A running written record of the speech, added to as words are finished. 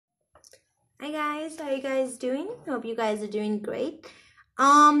Hi guys, how are you guys doing? Hope you guys are doing great.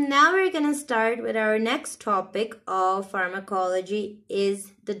 Now we're gonna start with our next topic of pharmacology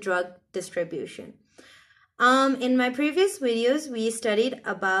is the drug distribution. In my previous videos, we studied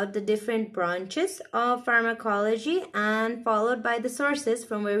about the different branches of pharmacology and followed by the sources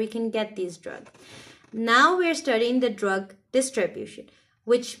from where we can get these drugs. Now we're studying the drug distribution,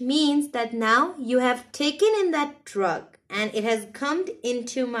 which means that now you have taken in that drug and it has come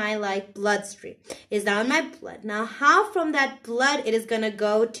into my bloodstream. It's now in my blood. Now how from that blood it is going to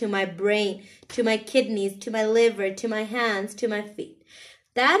go to my brain, to my kidneys, to my liver, to my hands, to my feet.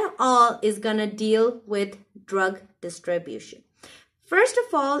 That all is going to deal with drug distribution. First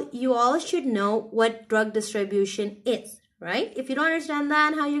of all, you all should know what drug distribution is, right? If you don't understand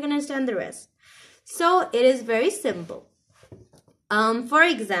that, how are you going to understand the rest? So it is very simple. For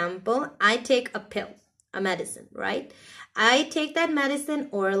example, I take a pill, a medicine, right? I take that medicine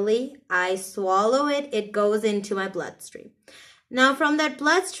orally, I swallow it, it goes into my bloodstream. Now from that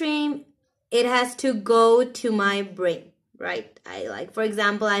bloodstream, it has to go to my brain, right? For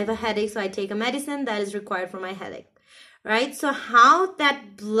example, I have a headache, so I take a medicine that is required for my headache, right? So how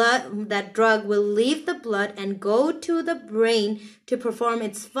that drug will leave the blood and go to the brain to perform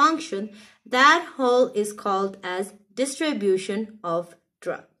its function, that whole is called as distribution of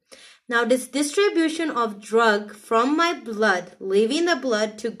drug. Now this distribution of drug from my blood, leaving the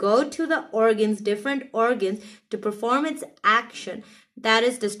blood to go to the organs, different organs to perform its action, that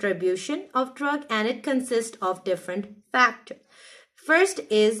is distribution of drug, and it consists of different factors. First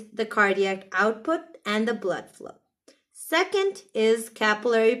is the cardiac output and the blood flow. Second is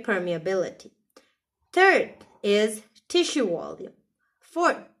capillary permeability. Third is tissue volume.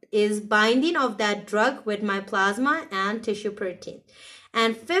 Fourth is binding of that drug with my plasma and tissue protein.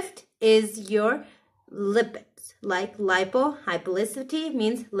 And fifth is your lipids, like lipohypophilicity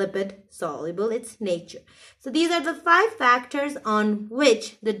means lipid soluble, its nature. So these are the 5 factors on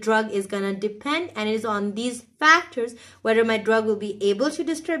which the drug is going to depend, and it is on these factors whether my drug will be able to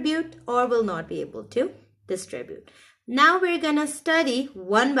distribute or will not be able to distribute. Now we're going to study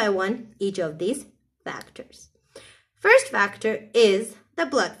one by one each of these factors. First factor is the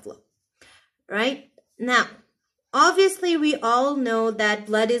blood flow, right? Now, obviously, we all know that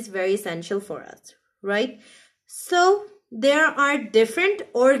blood is very essential for us, right? So there are different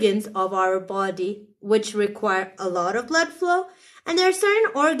organs of our body which require a lot of blood flow, and there are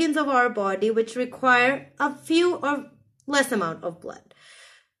certain organs of our body which require a few or less amount of blood.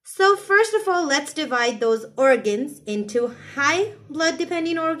 So first of all, let's divide those organs into high blood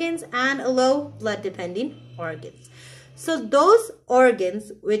depending organs and low blood depending organs. So those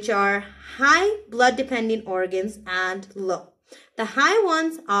organs which are high blood dependent organs and low. The high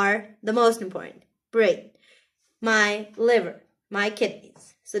ones are the most important. Brain, my liver, my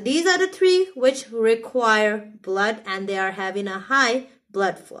kidneys. So these are the 3 which require blood and they are having a high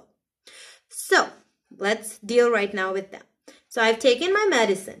blood flow. So let's deal right now with them. So I've taken my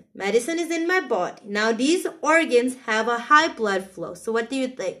medicine. Medicine is in my body. Now these organs have a high blood flow. So what do you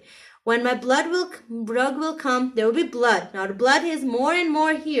think? When my drug will come, there will be blood. Now the blood is more and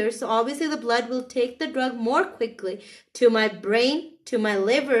more here, so obviously the blood will take the drug more quickly to my brain, to my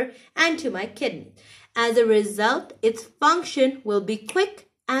liver, and to my kidney. As a result, its function will be quick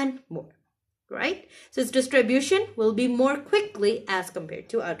and more, right? So its distribution will be more quickly as compared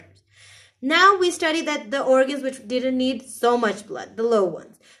to others. Now we study that the organs which didn't need so much blood, the low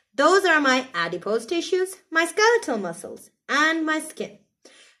ones. Those are my adipose tissues, my skeletal muscles, and my skin.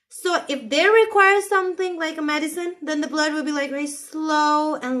 So if they require something like a medicine, then the blood will be very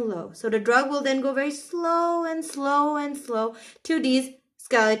slow and low. So the drug will then go very slow and slow and slow to these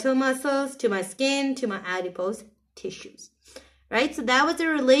skeletal muscles, to my skin, to my adipose tissues. Right? So that was the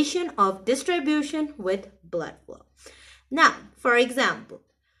relation of distribution with blood flow. Now, for example,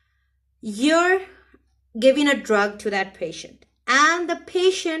 you're giving a drug to that patient and the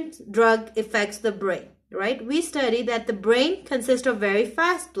patient's drug affects the brain. Right? We studied that the brain consists of very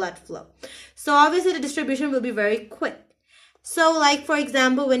fast blood flow. So obviously the distribution will be very quick. So for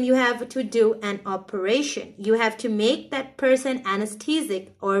example, when you have to do an operation, you have to make that person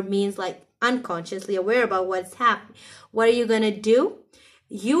anesthetic or means unconsciously aware about what's happening. What are you going to do?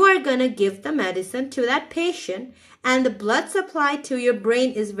 You are going to give the medicine to that patient and the blood supply to your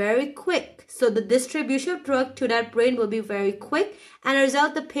brain is very quick. So the distribution of drug to that brain will be very quick and as a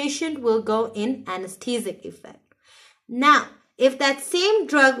result the patient will go in anesthetic effect. Now, if that same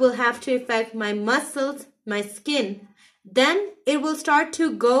drug will have to affect my muscles, my skin, then it will start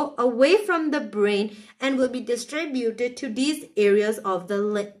to go away from the brain and will be distributed to these areas of the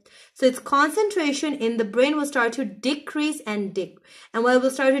limb. So its concentration in the brain will start to decrease and decrease. And when it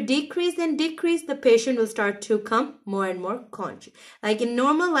will start to decrease and decrease, the patient will start to become more and more conscious. Like in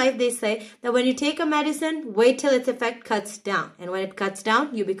normal life, they say that when you take a medicine, wait till its effect cuts down. And when it cuts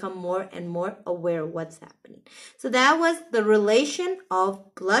down, you become more and more aware of what's happening. So that was the relation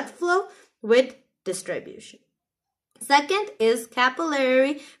of blood flow with distribution. Second is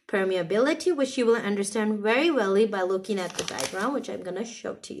capillary permeability, which you will understand very well by looking at the diagram, which I'm going to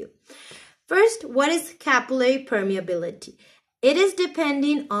show to you. First, what is capillary permeability? It is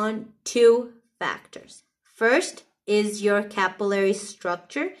depending on two factors. First is your capillary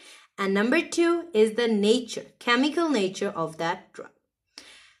structure, and number two is the nature, chemical nature of that drug.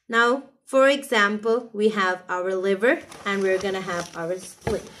 Now, for example, we have our liver and we're going to have our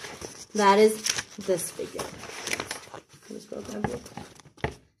spleen. That is this figure.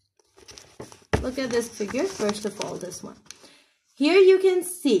 Look at this figure, first of all, this one. Here you can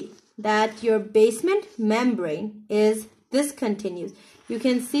see that your basement membrane is discontinuous. You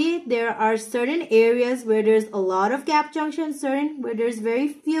can see there are certain areas where there's a lot of gap junctions, certain where there's very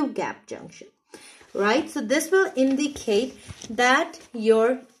few gap junctions, right? So this will indicate that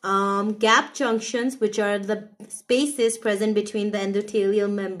your gap junctions, which are the spaces present between the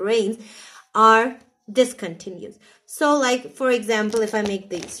endothelial membranes, are discontinuous. So like, for example, if I make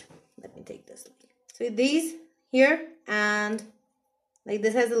these, let me take this. So these here, and like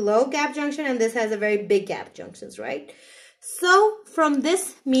this has a low gap junction and this has a very big gap junctions, right? So from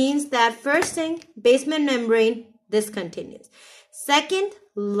this means that first thing, basement membrane discontinuous. Second,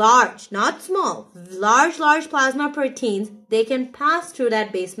 large, not small, large plasma proteins, they can pass through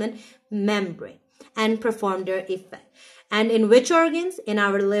that basement membrane and perform their effect. And in which organs? In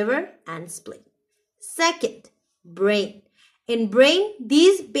our liver and spleen. Second, brain. In brain,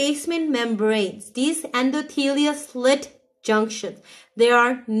 these basement membranes, these endothelial slit junctions, there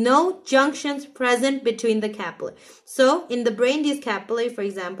are no junctions present between the capillary. So in the brain, these capillary, for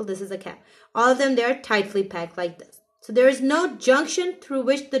example, this is a cap. All of them, they are tightly packed like this. So there is no junction through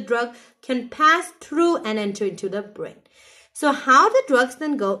which the drug can pass through and enter into the brain. So how the drugs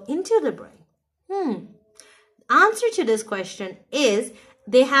then go into the brain? Answer to this question is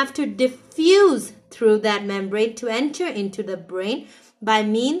they have to diffuse through that membrane to enter into the brain by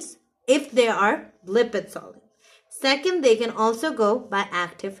means if they are lipid soluble. Second, they can also go by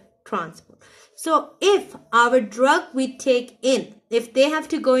active transport. So if our drug we take in, if they have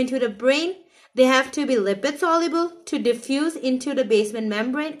to go into the brain, they have to be lipid soluble to diffuse into the basement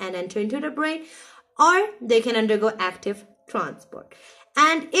membrane and enter into the brain, or they can undergo active transport.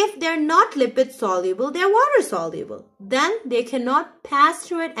 And if they're not lipid soluble, they're water soluble. Then they cannot pass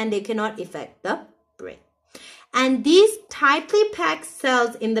through it and they cannot affect the brain. And these tightly packed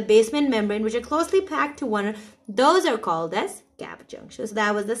cells in the basement membrane, which are closely packed to one another, those are called as gap junctions.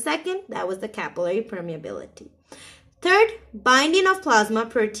 That was the second, that was the capillary permeability. Third, binding of plasma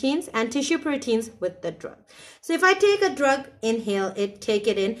proteins and tissue proteins with the drug. So if I take a drug, inhale it, take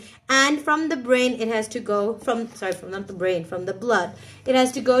it in, and from the brain it has to go from the blood, it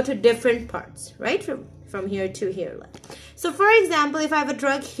has to go to different parts, right? From here to here. So for example, if I have a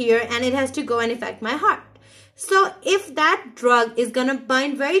drug here and it has to go and affect my heart. So if that drug is going to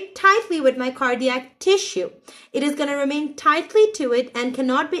bind very tightly with my cardiac tissue, it is going to remain tightly to it and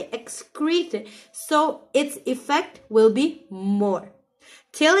cannot be excreted. So its effect will be more.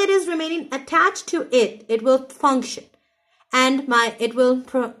 Till it is remaining attached to it, it will function. And it will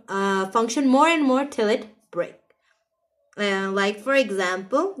function more and more till it breaks. Like for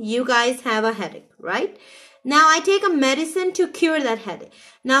example, you guys have a headache, right? Now I take a medicine to cure that headache.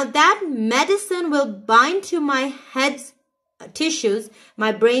 Now that medicine will bind to my head's tissues,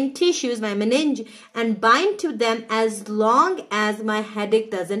 my brain tissues, my meninges, and bind to them as long as my headache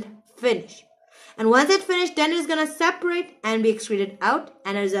doesn't finish. And once it finishes, then it's going to separate and be excreted out,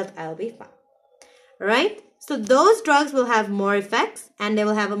 and as a result, I'll be fine. Right? So those drugs will have more effects and they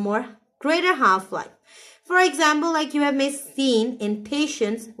will have a greater half-life. For example, like you have may seen in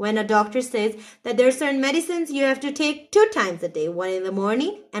patients when a doctor says that there are certain medicines you have to take 2 times a day, one in the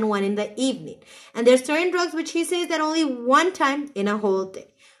morning and one in the evening. And there are certain drugs which he says that only 1 time in a whole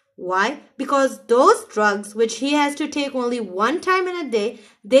day. Why? Because those drugs which he has to take only 1 time in a day,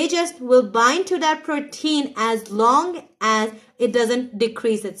 they just will bind to that protein as long as it doesn't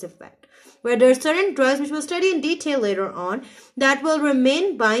decrease its effect. Where there are certain drugs which we'll study in detail later on that will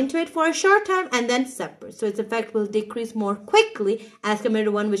remain bind to it for a short time and then separate. So its effect will decrease more quickly as compared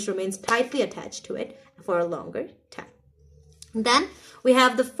to one which remains tightly attached to it for a longer time. Then we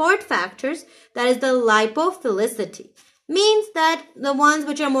have the fourth factors, that is the lipophilicity. Means that the ones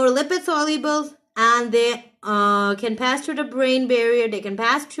which are more lipid soluble and they can pass through the brain barrier, they can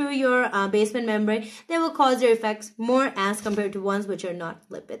pass through your basement membrane, they will cause their effects more as compared to ones which are not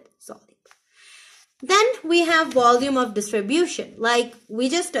lipid soluble. Then we have volume of distribution. Like we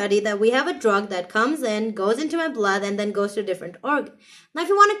just studied that we have a drug that comes in, goes into my blood, and then goes to a different organ. Now, if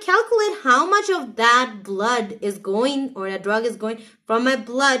you want to calculate how much of that blood is going, or that drug is going from my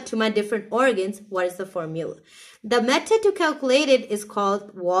blood to my different organs, what is the formula? The method to calculate it is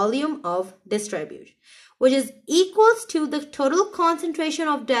called volume of distribution, which is equals to the total concentration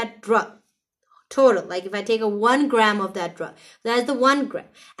of that drug. Total, like if I take a 1 gram of that drug, that's the 1 gram.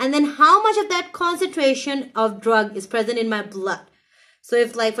 And then how much of that concentration of drug is present in my blood? So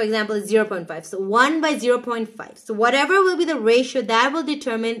if, like, for example, it's 0.5, so 1 by 0.5. So whatever will be the ratio, that will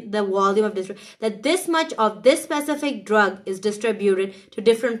determine the volume of distribution, that this much of this specific drug is distributed to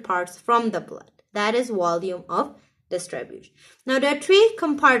different parts from the blood. That is volume of distribution. Now, there are 3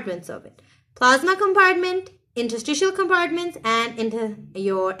 compartments of it. Plasma compartment, interstitial compartments, and into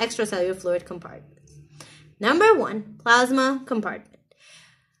your extracellular fluid compartments. Number 1, plasma compartment.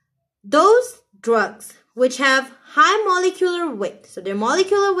 Those drugs which have high molecular weight, so their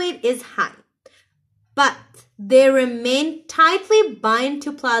molecular weight is high, but they remain tightly bind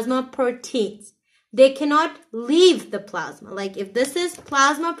to plasma proteins. They cannot leave the plasma. Like if this is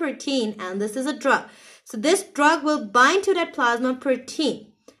plasma protein and this is a drug, so this drug will bind to that plasma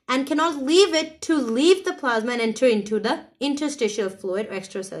protein and cannot leave it to leave the plasma and enter into the interstitial fluid or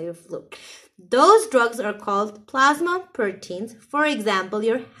extracellular fluid. Those drugs are called plasma proteins. For example,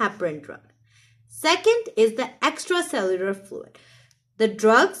 your heparin drug. Second is the extracellular fluid. The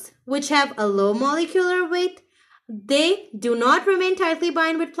drugs which have a low molecular weight, they do not remain tightly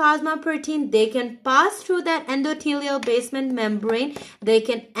bound with plasma protein. They can pass through that endothelial basement membrane. They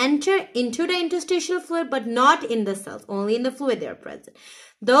can enter into the interstitial fluid, but not in the cells. Only in the fluid they are present.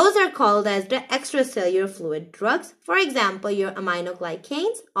 Those are called as the extracellular fluid drugs. For example, your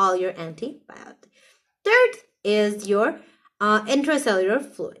aminoglycans, all your antibiotics. Third is your intracellular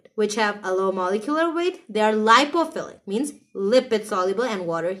fluid, which have a low molecular weight. They are lipophilic, means lipid soluble and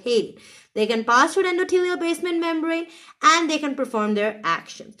water hating. They can pass through the endothelial basement membrane and they can perform their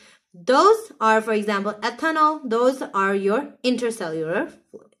actions. Those are, for example, ethanol. Those are your intercellular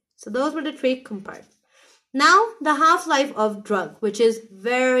fluid. So those were the 3 compartments. Now, the half-life of drug, which is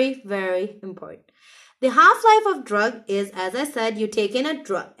very, very important. The half-life of drug is, as I said, you take in a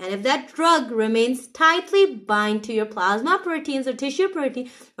drug, and if that drug remains tightly bind to your plasma proteins or tissue protein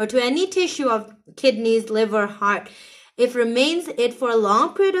or to any tissue of kidneys, liver, heart, if remains it for a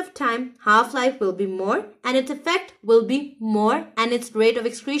long period of time, half-life will be more and its effect will be more and its rate of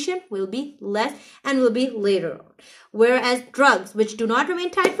excretion will be less and will be later on. Whereas drugs which do not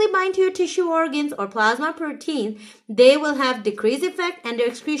remain tightly bind to your tissue organs or plasma proteins, they will have decreased effect and their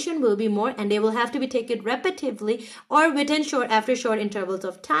excretion will be more and they will have to be taken repetitively or within after short intervals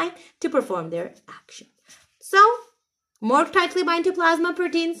of time to perform their action. So, more tightly bind to plasma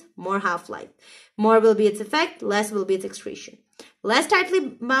proteins, more half-life. More will be its effect, less will be its excretion. Less tightly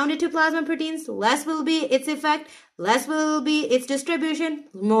bounded to plasma proteins, less will be its effect, less will be its distribution,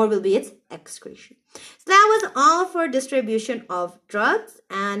 more will be its excretion. So that was all for distribution of drugs,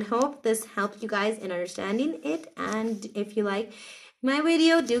 and hope this helped you guys in understanding it. And if you like my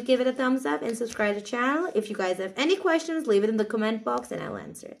video, do give it a thumbs up and subscribe to the channel. If you guys have any questions, leave it in the comment box and I'll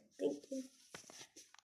answer it. Thank you.